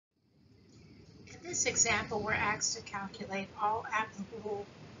this example, we're asked to calculate all applicable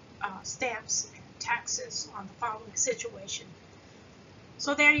stamps and taxes on the following situation.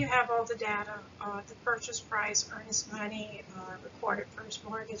 So there you have all the data, the purchase price, earnest money, recorded first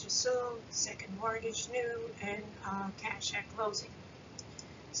mortgage assumed, second mortgage new, and cash at closing.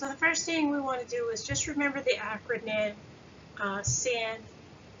 So the first thing we want to do is just remember the acronym SIN,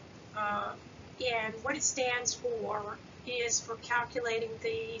 and what it stands for is for calculating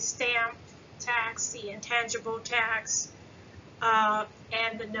the stamp tax, the intangible tax,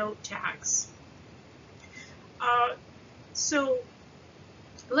 and the note tax. So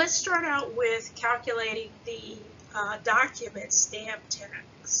let's start out with calculating the document stamp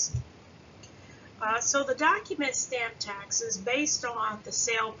tax. So the document stamp tax is based on the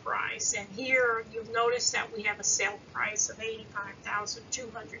sale price, and here you'll notice that we have a sale price of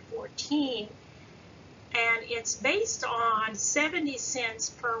 $85,214, and it's based on 70 cents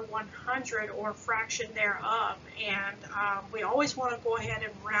per 100 or a fraction thereof, and we always want to go ahead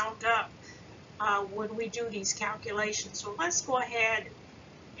and round up when we do these calculations. So let's go ahead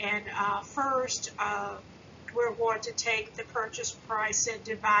and first we're going to take the purchase price and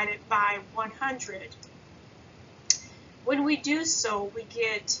divide it by 100. When we do so, we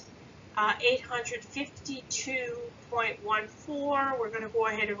get 852.14. We're going to go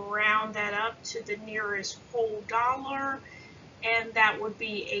ahead and round that up to the nearest whole dollar, and that would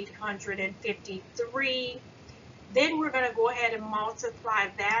be 853. Then we're going to go ahead and multiply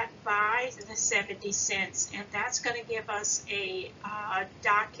that by the 70 cents, and that's going to give us a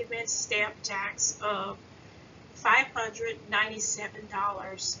document stamp tax of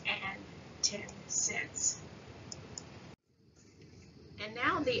 $597.10. And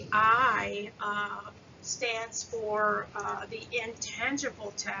now the I stands for the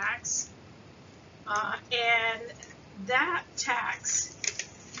intangible tax, and that tax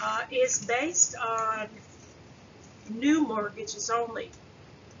is based on new mortgages only.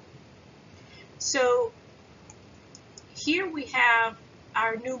 So here we have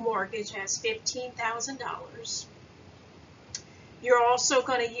our new mortgage as $15,000. You're also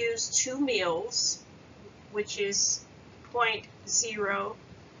going to use 2 mils, which is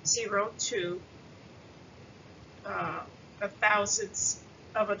 0.002 of thousandths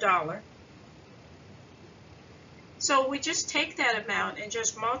of a dollar. So we just take that amount and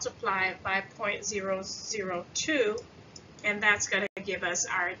just multiply it by 0.002, and that's going to give us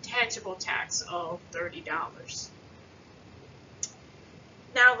our intangible tax of $30.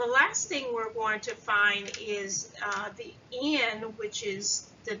 Now the last thing we're going to find is the N, which is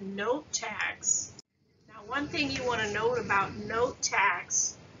the note tax. Now one thing you want to note about note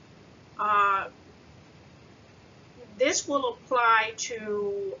tax, this will apply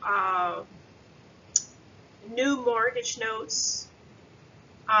to new mortgage notes,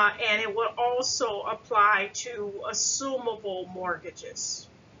 and it will also apply to assumable mortgages,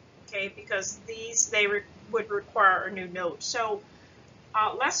 okay, because they would require a new note. So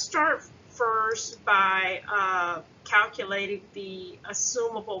let's start first by calculating the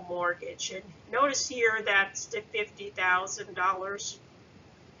assumable mortgage, and notice here that's the $50,000.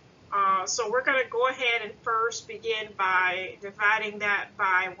 So we're going to go ahead and first begin by dividing that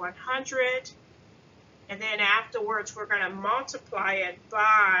by 100, and then afterwards we're going to multiply it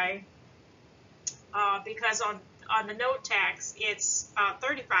by, because on the note tax it's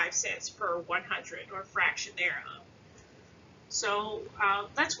 35 cents per 100 or a fraction thereof. So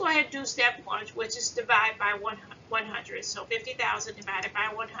let's go ahead and do step 1, which is divide by 100. So 50,000 divided by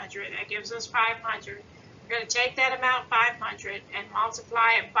 100, that gives us 500. We're going to take that amount, 500, and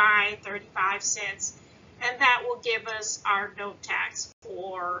multiply it by 35 cents, and that will give us our note tax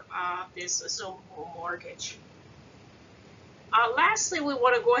for this assumable mortgage. Lastly, we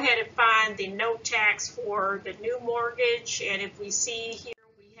want to go ahead and find the note tax for the new mortgage, and if we see here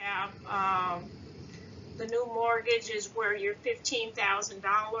we have the new mortgage is where you're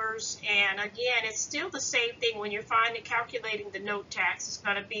 $15,000, and again it's still the same thing when you're calculating the note tax. It's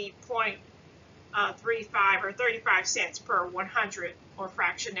going to be 0.35 or 35 cents per 100 or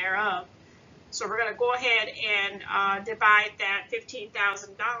fraction thereof. So we're going to go ahead and divide that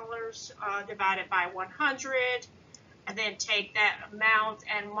 $15,000 divided by 100, and then take that amount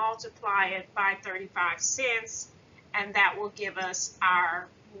and multiply it by 35 cents, and that will give us our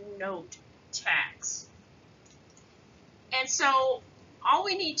note tax. And so all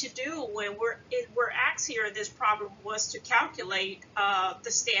we need to do when we're asked here in this problem was to calculate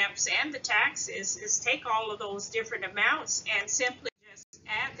the stamps and the taxes, is take all of those different amounts and simply just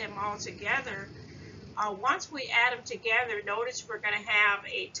add them all together. Once we add them together, notice we're going to have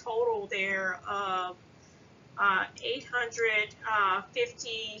a total there of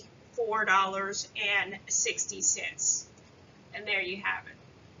 $854 $4.60. And there you have it.